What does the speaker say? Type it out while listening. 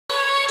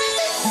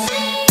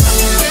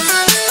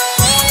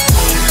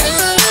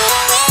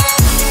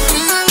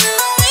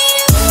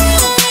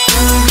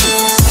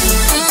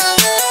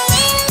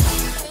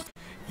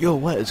Yo,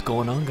 what is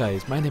going on,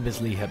 guys? My name is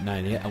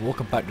LeeHip98 and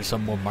welcome back to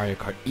some more Mario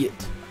Kart 8.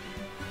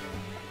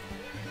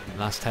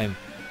 Last time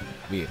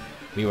we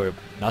were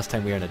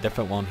in a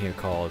different one here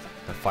called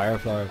the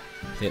Fireflower.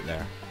 See it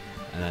there.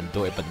 And then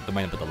don't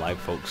mind about the lag,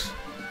 folks.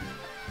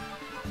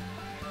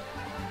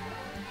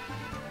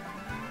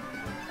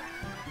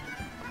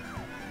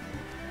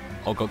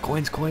 Oh god,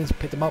 coins,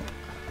 pick them up.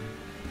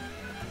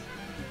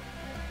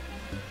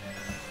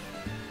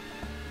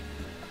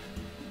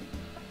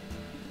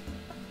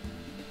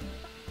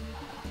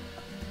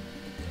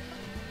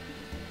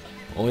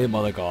 Holy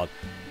mother god.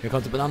 Here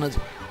comes the bananas.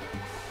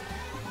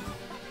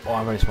 Oh,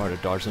 I'm very smart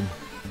to dodge them.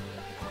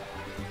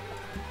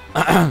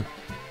 I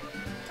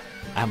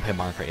haven't played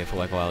Mario Kart 8 for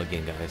like a while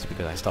again, guys,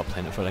 because I stopped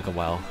playing it for like a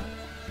while.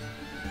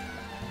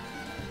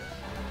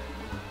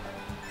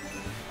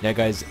 Yeah,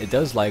 guys, it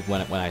does like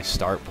when I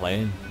start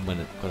playing,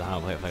 because I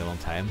haven't played it for like a long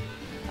time.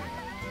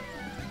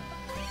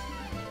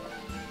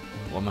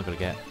 What am I gonna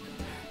get?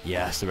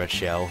 Yes, the red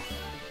shell.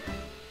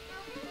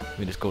 Let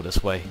me just go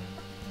this way.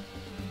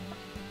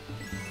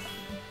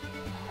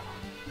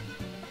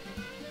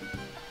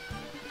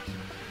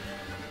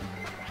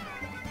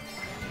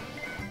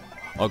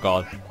 Oh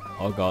god,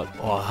 oh god,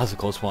 oh that's a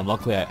close one.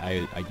 Luckily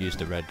I used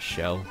the red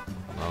shell.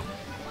 Well.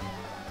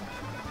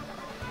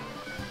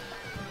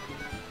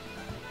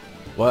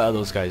 What are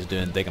those guys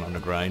doing digging on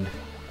the ground?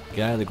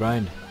 Get out of the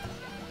ground.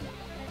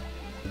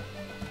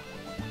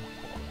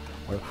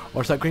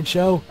 What's that green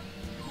shell?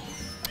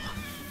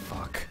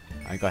 Fuck.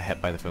 I got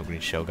hit by the full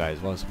green shell,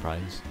 guys. What a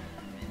surprise.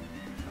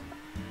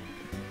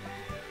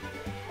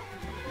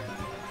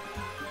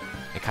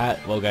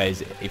 Well,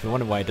 guys, if you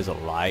wonder why it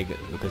doesn't lag,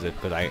 because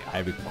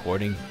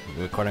recording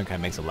kind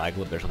of makes a lag a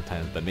little bit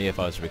sometimes. But maybe if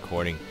I was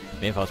playing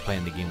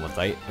the game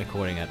without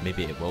recording it,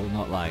 maybe it will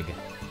not lag.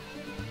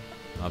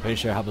 I'm pretty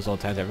sure it happens all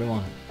the time to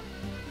everyone.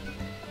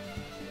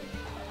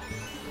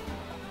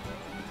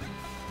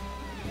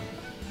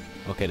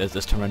 Okay, does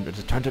this turn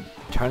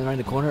around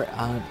the corner?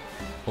 And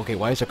okay,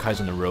 why is there cows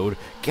on the road?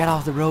 Get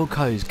off the road,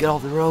 cows! Get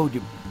off the road!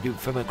 You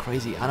freaking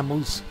crazy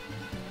animals!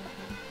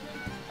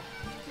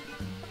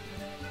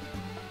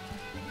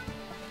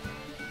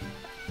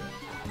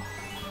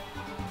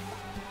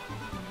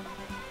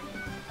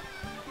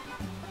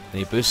 Then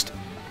you boost.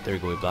 There we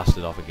go, we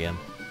blasted off again.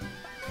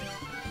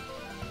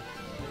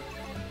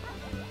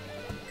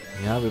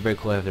 Yeah, it'd be very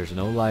cool if there's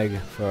no lag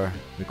for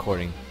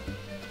recording.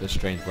 It's a bit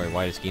strange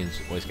why these games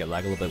always get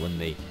lag a little bit when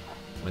they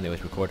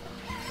always record.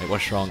 Like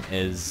what's wrong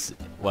is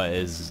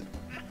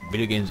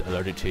video games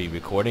allergic to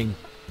recording.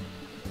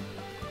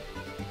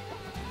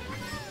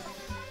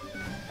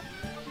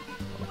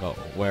 Oh god,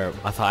 where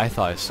I thought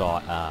I saw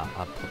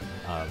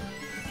a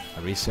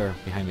racer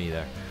behind me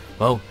there.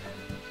 Well,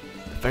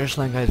 finish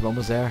line, guys, we're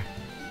almost there.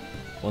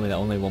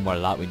 Only one more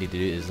lap we need to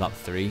do is lap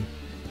 3.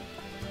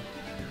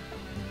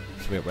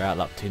 So we're at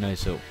lap 2 now,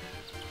 so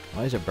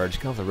why is there birds?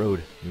 Get off the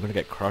road. You're gonna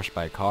get crushed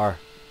by a car.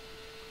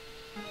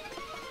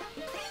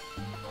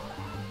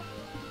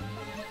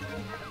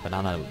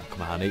 Banana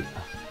come handy.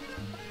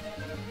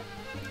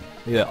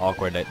 Look at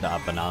awkward that a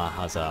banana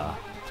has a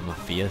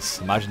face.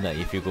 Imagine that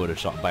if you go to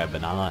shop and buy a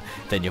banana,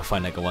 then you'll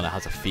find like a one that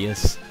has a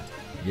face.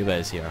 You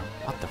guys here.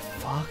 What the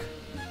fuck?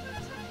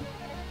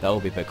 That will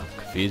be a bit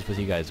confused with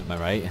you guys, am I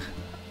right?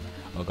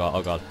 Oh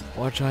god,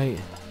 watch out!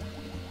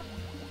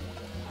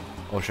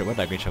 Oh shit, where'd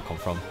that green shell come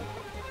from?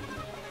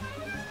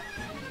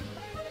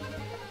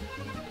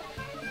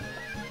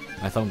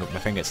 My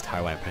finger gets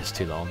tired when I press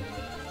too long.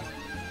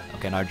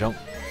 Okay, now jump.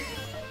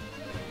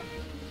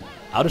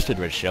 I'll just do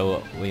the red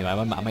shell.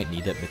 I might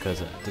need it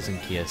because just in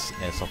case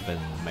something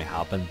might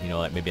happen. You know,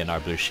 like maybe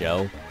another blue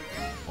shell,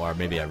 or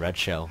maybe a red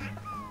shell.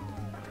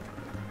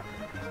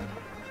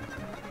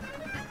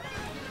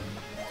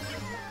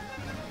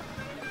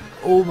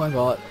 Oh my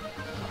god.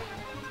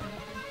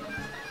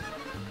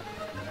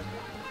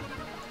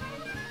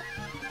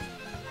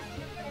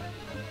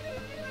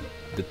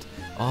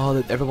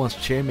 Oh, everyone's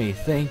cheering me.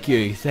 Thank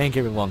you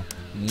everyone.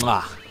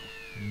 Mwah.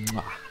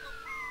 Mwah.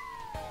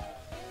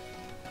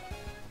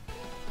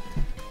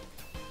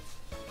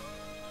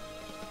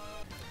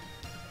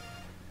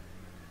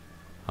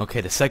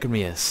 Okay, the second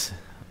race.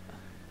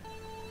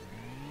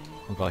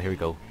 Oh god, here we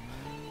go.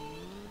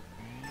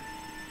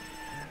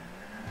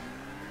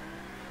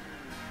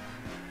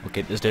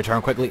 Okay, let's do a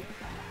turn quickly.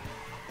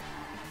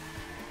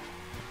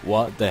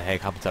 What the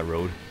heck happened to that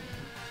road?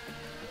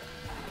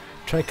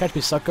 Try to catch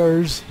me,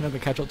 suckers! You're not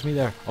gonna catch up to me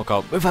there. Oh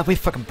god, we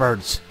fucking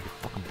birds! You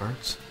fucking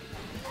birds.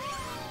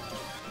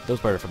 Those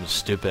birds are fucking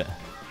stupid.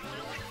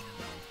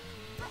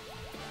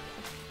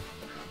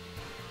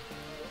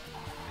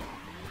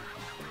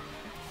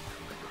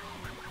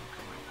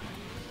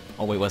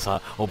 Oh wait, what's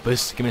that? Oh,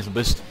 boost! Give me some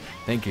boost!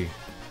 Thank you.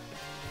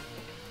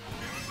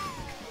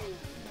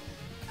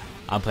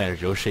 I'm playing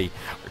as Yoshi.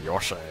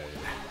 Yoshi.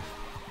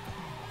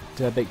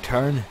 Do a big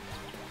turn.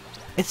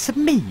 It's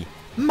me,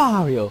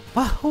 Mario.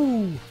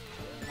 Wahoo!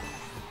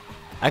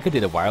 I could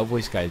do the wild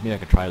voice, guys. Maybe I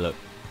could try. Look.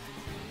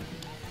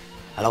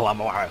 Hello, I'm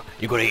Mario.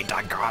 You gonna eat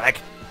that garlic?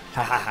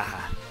 Ha ha ha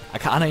ha.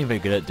 I'm not even very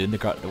good at doing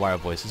the wire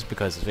voices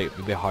because it's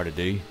a bit hard to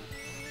do.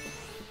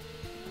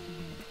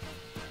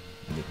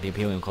 The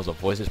appealing cause of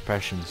voice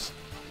expressions.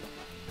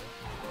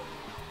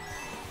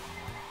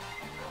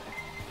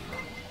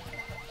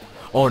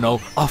 Oh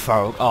no! Oh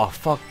Pharaoh! Oh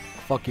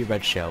fuck you,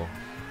 red shell.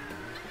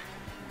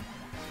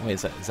 Wait,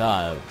 is that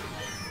a...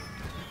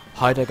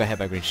 How did I get hit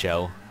by green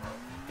shell?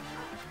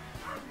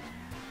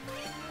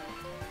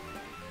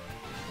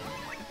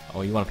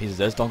 Oh, you want a piece of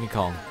this, Donkey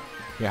Kong?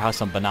 Here, have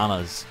some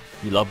bananas.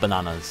 You love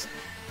bananas.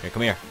 Here,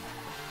 come here.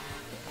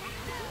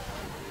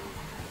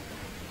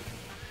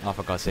 Oh,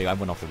 for God's sake, I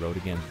went off the road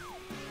again.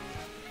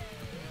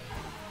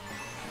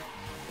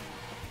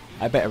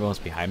 I bet everyone's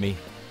behind me.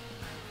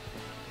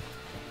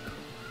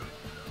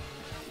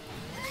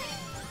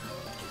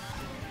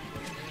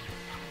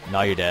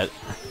 Now you're dead.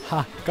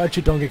 Ha! Got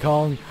you, Donkey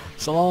Kong!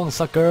 So long,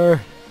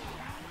 sucker!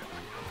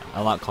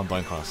 I'm not calling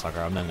Donkey Kong a sucker.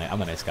 I'm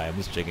a nice guy. I'm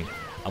just joking.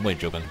 I'm only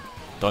joking.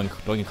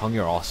 Donkey Kong,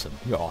 you're awesome.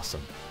 You're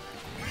awesome.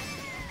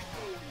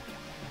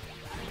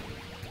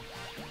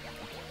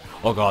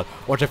 Oh god,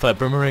 watch out for that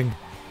boomerang!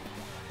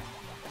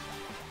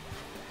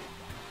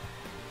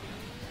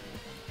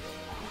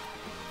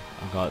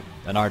 Oh god,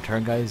 another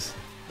turn, guys.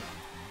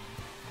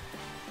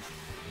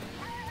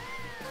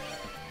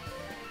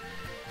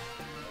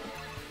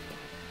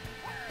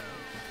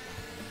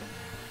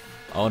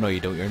 Oh no,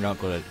 you don't. You're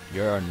not going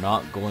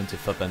to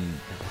flipping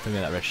throw me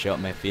that red shell at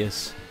my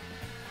face.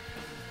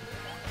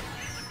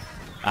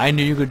 I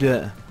knew you could do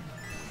it.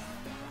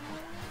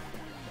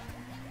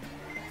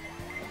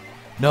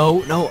 No,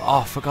 no.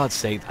 Oh, for God's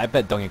sake! I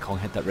bet Donkey Kong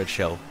hit that red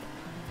shell.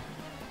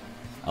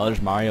 Oh,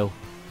 there's Mario.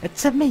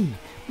 It's a me,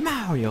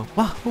 Mario.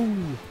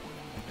 Wahoo!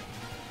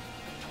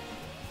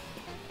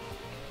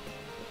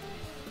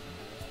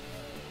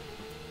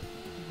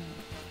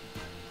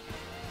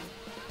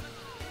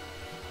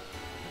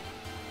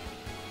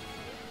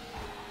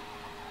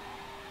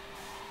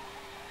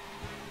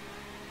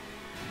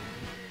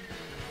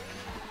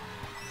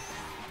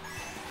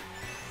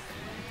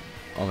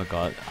 Oh my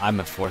god, I'm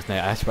at fourth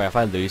now. I swear if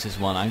I lose this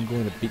one, I'm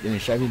going to beat the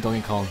shiny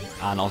Donkey Kong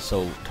and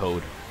also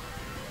Toad.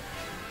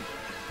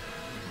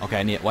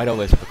 Okay, I need why do I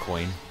always have a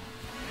coin?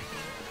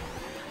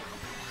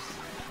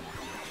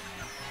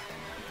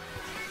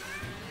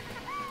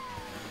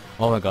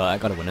 Oh my god, I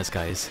gotta win this,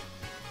 guys.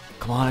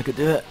 Come on, I could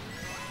do it.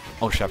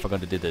 Oh shit, I forgot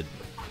to do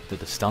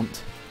the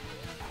stunt.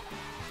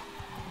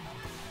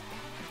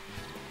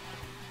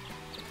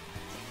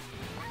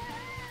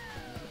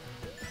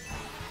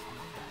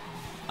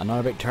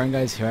 Another big turn,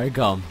 guys. Here I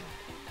come.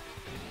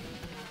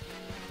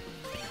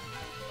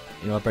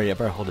 You know, I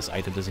better hold this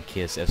item just in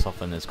case if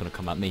something is going to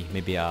come at me.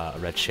 Maybe a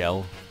red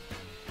shell.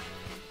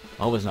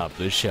 I hope it's not a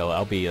blue shell.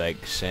 I'll be like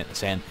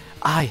saying,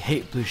 I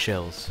hate blue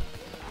shells.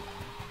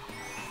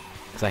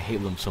 Because I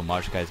hate them so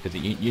much, guys.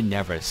 Because you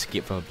never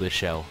escape from a blue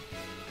shell.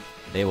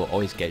 They will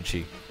always get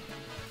you.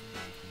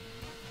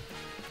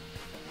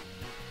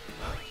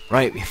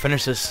 Right, we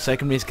finished this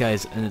second race,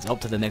 guys. And it's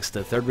up to the next,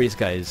 the third race,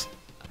 guys.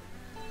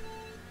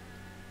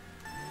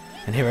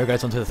 And here I go,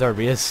 onto the third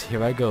race.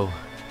 Here I go.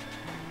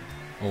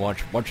 Oh,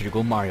 watch you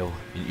go, Mario.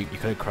 You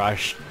could have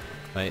crashed.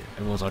 Right,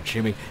 everyone's on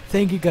cheering me.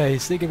 Thank you,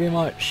 guys. Thank you very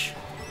much.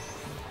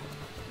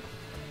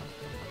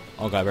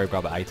 Oh god, I better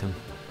grab an item.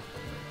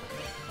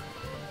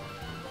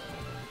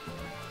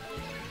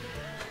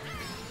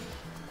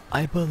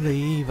 I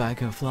believe I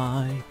can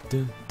fly.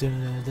 Dun,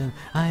 dun, dun, dun.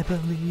 I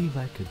believe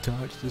I can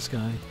touch the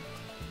sky.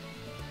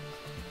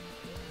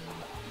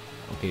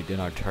 Okay, doing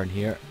our turn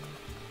here.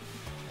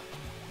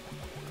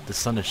 The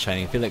sun is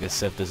shining. I feel like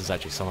as if this is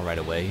actually summer right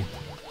away.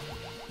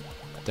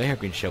 Do I hear a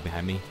green shell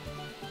behind me?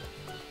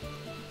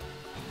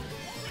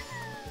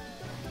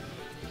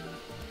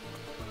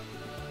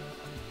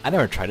 I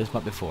never tried this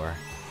map before.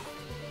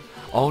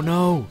 Oh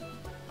no!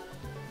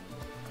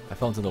 I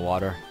fell into the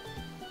water.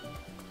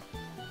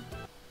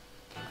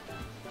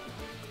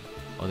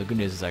 Oh, the good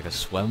news is I can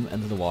swim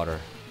into the water.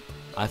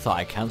 I thought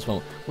I can't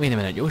swim. Wait a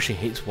minute, Yoshi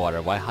hates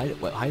water. How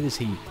does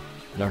he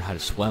learn how to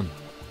swim?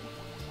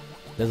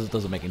 This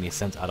doesn't make any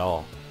sense at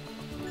all.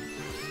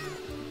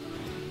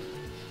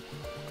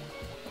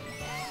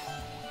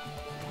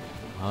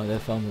 Oh, they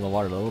fell into the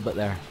water a little bit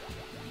there.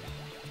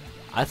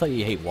 I thought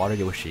you hate water,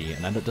 Yoshi,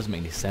 and that doesn't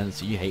make any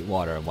sense. You hate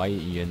water, why are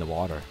you in the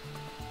water?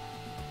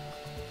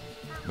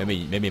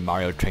 Maybe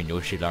Mario trained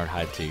Yoshi to learn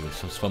how to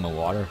swim in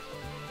water.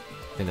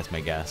 I think that's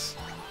my guess.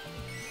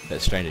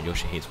 That's strange that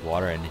Yoshi hates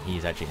water and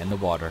he's actually in the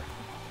water.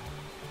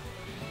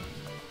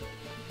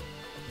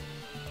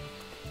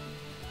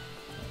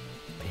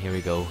 Here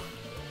we go.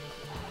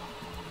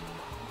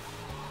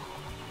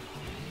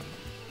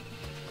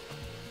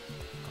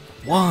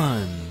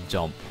 One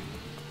jump.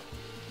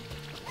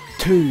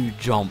 Two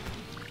jump.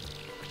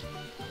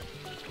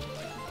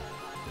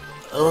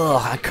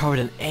 Ugh, I covered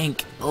in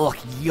ink. Ugh,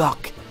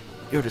 yuck.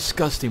 You're a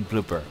disgusting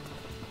blooper.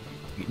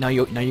 Now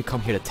you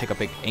come here to take a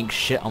big ink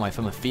shit on my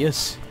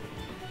face.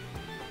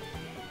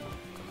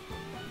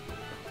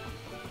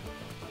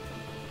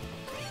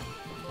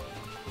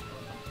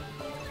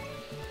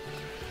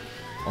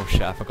 Oh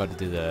shit, I forgot to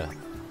do the...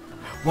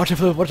 Watch it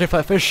for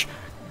that fish!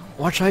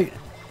 Watch out!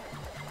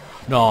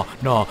 No,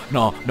 no,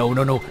 no, no,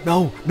 no, no,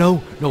 no,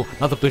 no, no,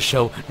 not the blue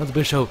shell, not the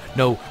blue shell,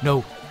 no,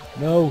 no,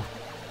 no.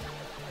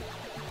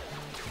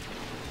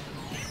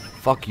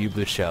 Fuck you,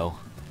 blue shell.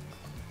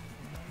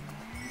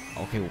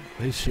 Okay,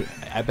 who's shooting?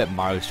 I bet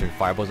Mario's shooting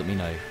fireballs at me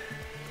now.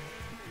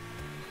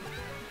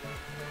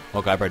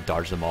 Okay, I better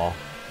dodge them all.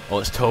 Oh,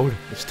 it's Toad,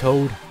 it's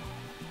Toad.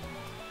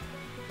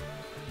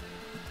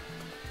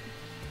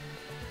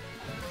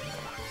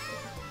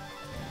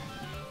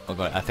 Oh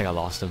god, I think I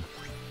lost him.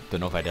 Don't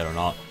know if I did or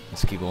not.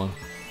 Let's keep going.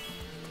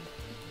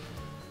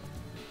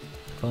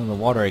 Fell in the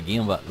water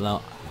again, but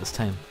not this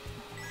time.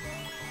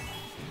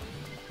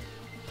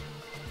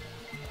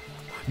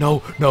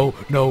 No, no,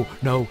 no,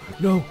 no,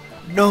 no,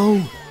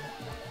 no!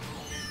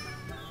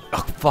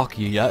 Oh, fuck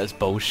you, yeah, it's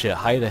bullshit.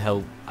 How the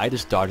hell? I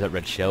just dodged that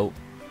red shell.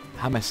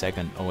 How am I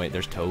second? Oh wait,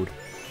 there's Toad.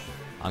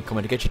 I'm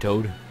coming to get you,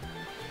 Toad.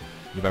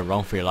 You better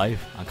run for your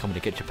life. I'm coming to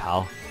get you,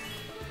 pal.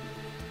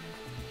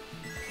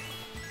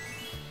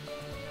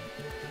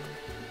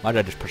 Why did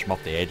I just push him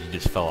off the edge? He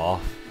just fell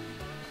off.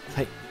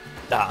 Like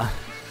that.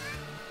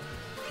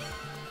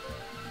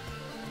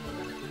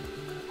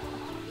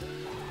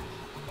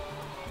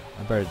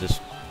 I better just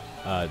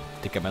to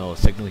get my little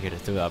signal here to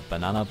throw a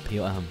banana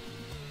peel at him.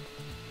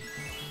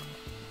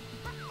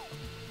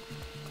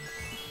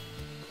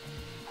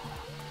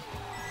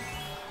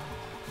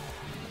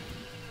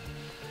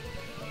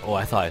 Oh,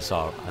 I thought I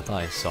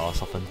saw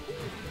something.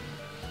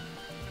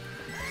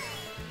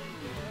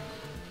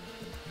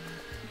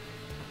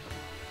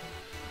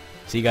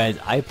 See guys,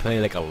 I play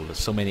like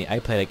I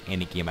play like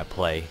any game I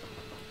play.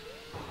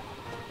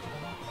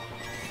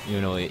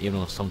 Even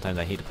though sometimes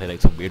I hate to play like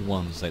some weird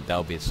ones, like that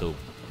would be so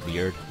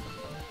weird.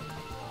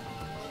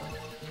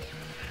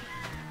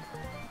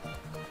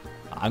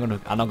 I'm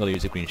not gonna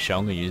use the green shell.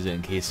 I'm gonna use it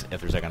in case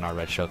if there's like another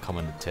red shell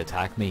coming to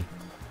attack me.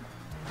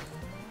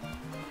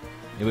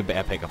 It would be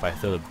epic if I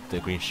threw the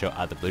green shell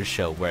at the blue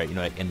shell, where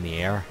like in the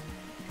air.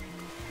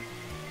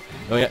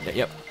 Oh yeah,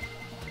 yep.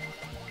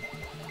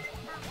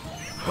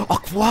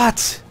 Oh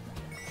what?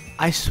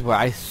 I swear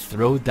I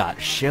throwed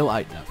that shell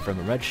out from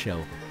a red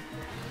shell.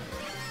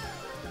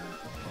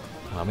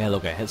 Oh man,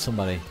 look, I hit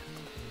somebody.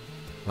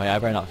 Wait, I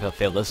better not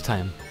fail this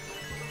time.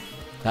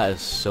 That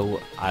is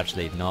so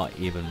actually not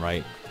even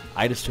right.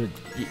 I just threw,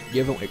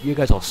 you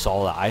guys all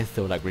saw that I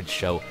threw that red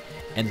shell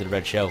into the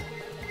red shell.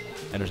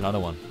 And there's another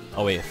one.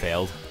 Oh wait, it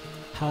failed.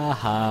 Ha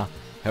ha.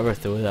 Whoever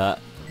threw that,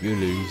 you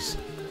lose.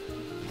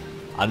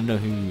 I don't know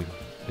who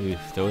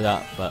threw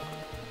that, but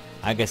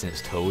I'm guessing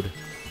it's Toad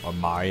or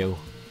Mario.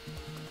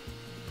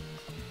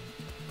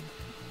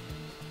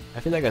 I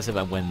feel like as if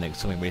I win like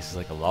swimming races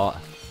like a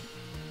lot.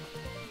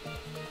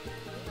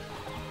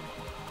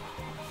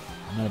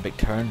 Another big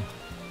turn.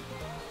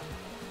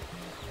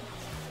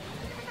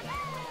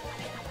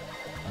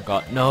 Oh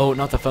god, no,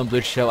 not the fun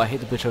blue shell. I hate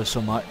the blue shell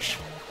so much.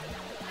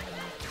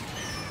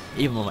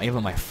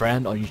 Even my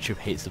friend on YouTube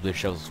hates the blue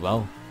shells as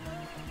well.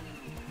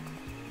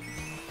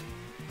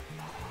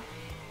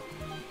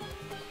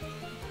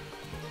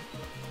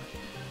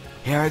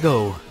 Here I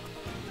go.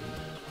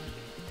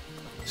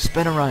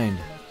 Spin around.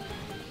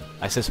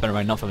 I said spin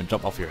around, not from a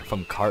jump off your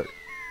from kart.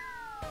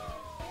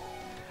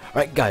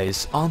 Right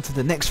guys, on to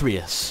the next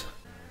race.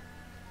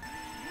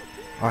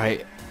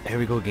 Alright, here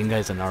we go again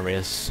guys in our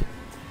race.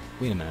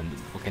 Wait a minute.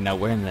 Okay, now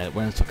we're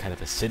in some kind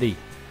of a city.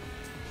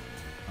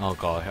 Oh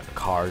god,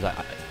 cars.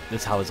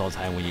 This is how it's all the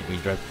time when you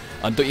drive.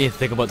 Don't you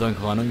think about doing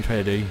what I know you're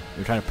trying to do?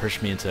 You're trying to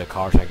push me into a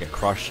car so I get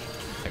crushed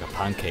like a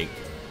pancake.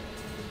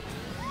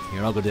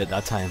 You're not gonna do it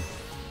that time.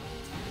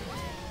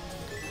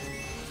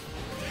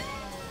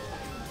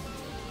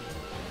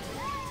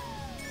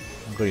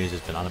 I'm gonna use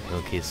this banana peel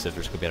in case if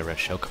there's gonna be a red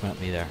shell coming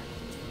at me there.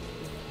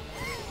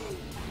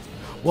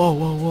 Whoa,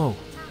 whoa, whoa!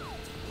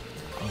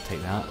 I'll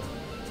take that.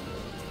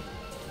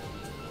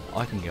 Oh,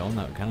 I can get on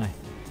that, can I?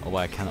 Oh,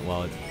 well, I can't.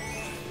 Well,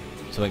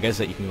 so I guess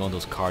that you can go on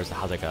those cars that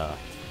has like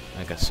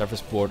a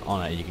surface board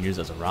on it, and you can use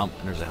it as a ramp.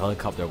 And there's a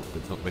helicopter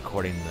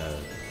recording the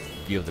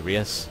view of the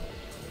race.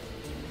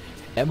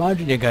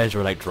 Imagine you guys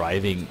were like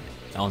driving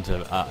onto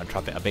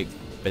a big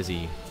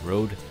busy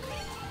road,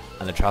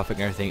 and the traffic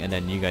and everything, and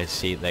then you guys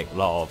see like a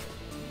lot of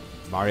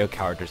Mario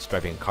characters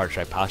driving cars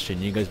right past you,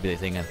 and you guys be like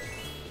thinking,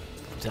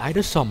 did I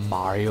just saw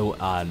Mario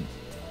and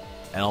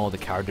all the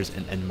characters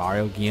in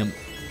Mario game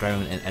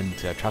driving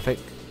into a traffic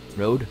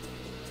road?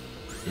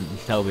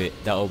 That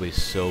would be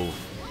so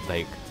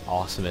like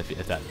awesome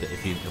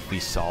if we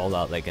saw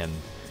that like in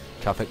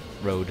traffic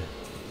road.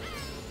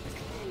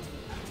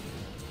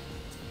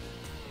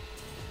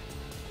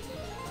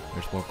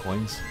 There's more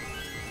coins.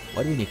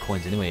 Why do we need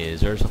coins anyway?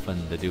 Is there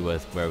something to do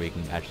with where we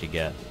can actually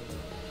get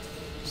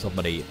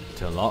somebody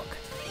to unlock?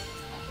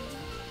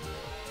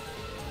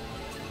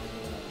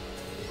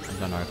 We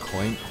got our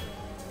coin.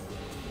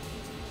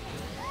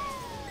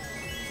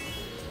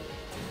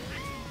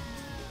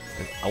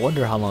 I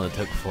wonder how long it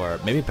took for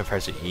maybe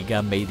Professor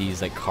Iga made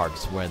these like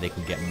carts where they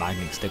can get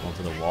magnets stick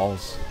onto the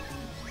walls.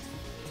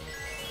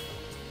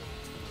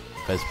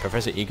 Because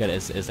Professor Iga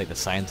is like the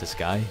scientist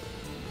guy.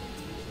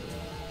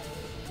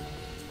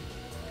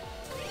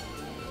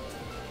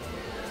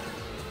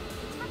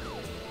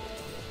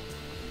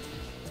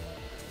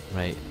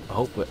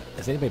 hope.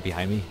 Is anybody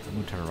behind me? I'm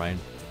gonna turn around.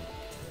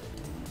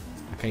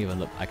 I can't even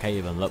look. I can't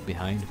even look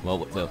behind.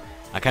 Well,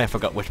 I kind of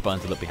forgot which button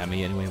to look behind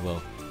me anyway.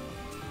 Well,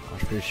 I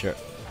was pretty sure.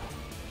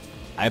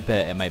 I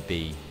bet it might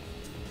be.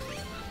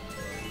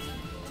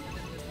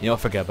 You know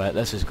what? Forget about it.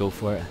 Let's just go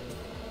for it.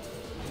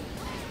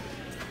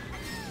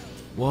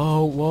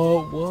 Whoa,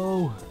 whoa,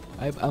 whoa!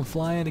 I'm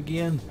flying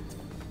again.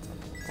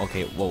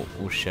 Okay, whoa,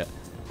 oh shit.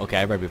 Okay,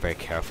 I better be very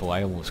careful.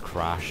 I almost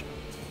crashed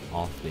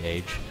off the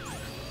edge.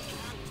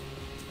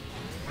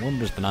 I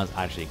wonder does bananas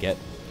actually get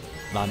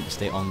land to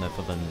stay on the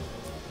flippin'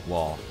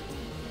 wall?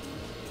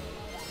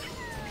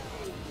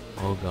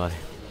 Oh god.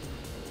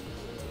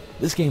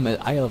 This game,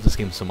 I love this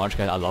game so much,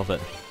 guys. I love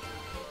it.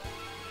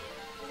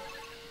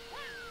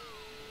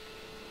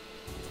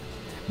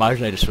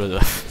 Imagine I just threw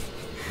the.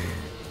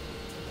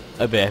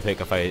 It'd be epic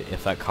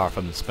if that car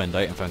from spinned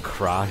out and found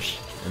crash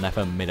and if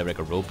I made it like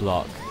a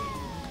roadblock.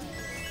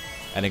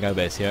 And I bet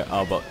it's here.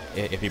 Oh, but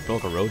if you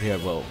broke a road here,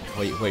 well,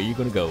 where are you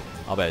gonna go?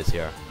 I'll bet it's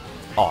here.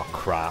 Oh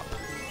crap.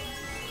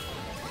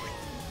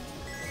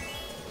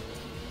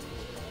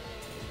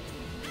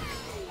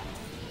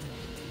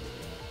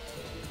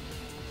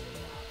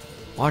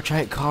 Watch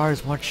out,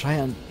 cars! Watch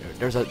out!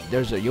 There's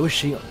a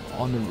Yoshi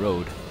on the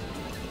road.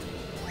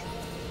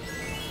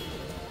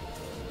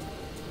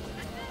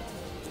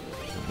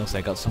 Looks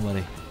like I got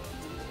somebody.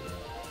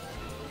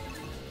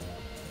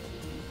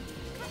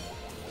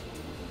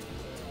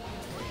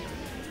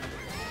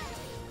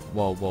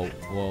 Whoa, whoa,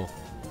 whoa.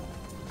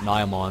 Now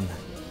I'm on.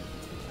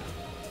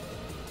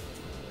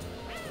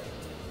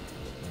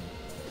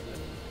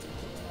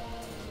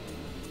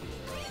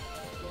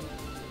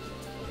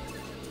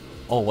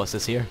 Oh, what's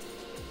this here?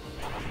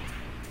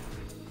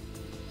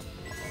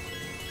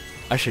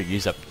 I should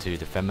use up to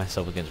defend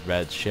myself against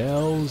red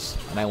shells,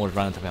 and I almost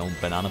ran into my own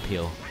banana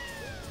peel.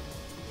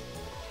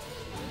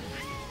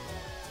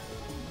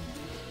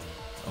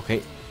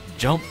 Okay,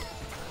 jump!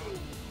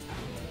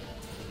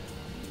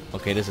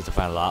 Okay, this is the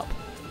final lap.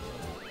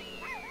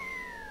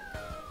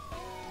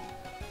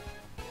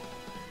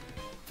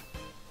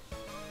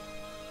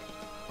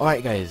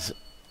 Alright guys,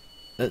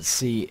 let's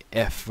see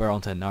if we're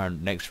on to our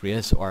next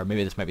race, or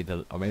maybe this might be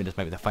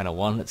the final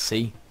one. Let's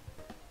see.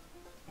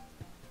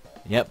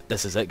 Yep,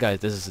 this is it, guys.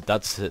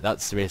 That's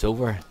the race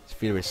over. Let's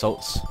see the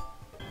results.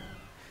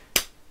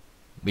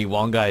 We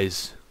won,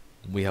 guys.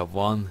 We have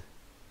won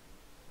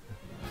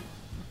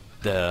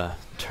the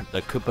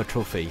Koopa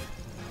Trophy.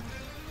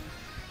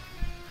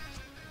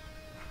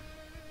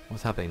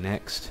 What's happening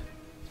next?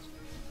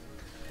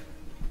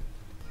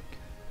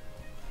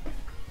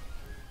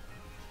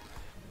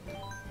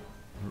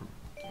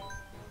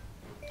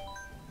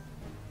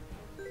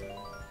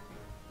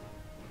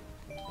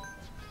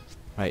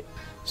 Right,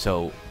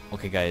 so,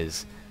 okay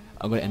guys,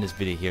 I'm going to end this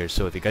video here,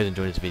 so if you guys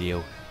enjoyed this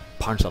video,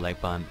 punch that like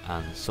button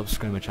and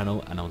subscribe my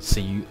channel, and I'll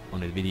see you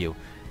on the video.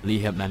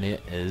 Lee Hypnania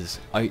is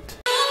out.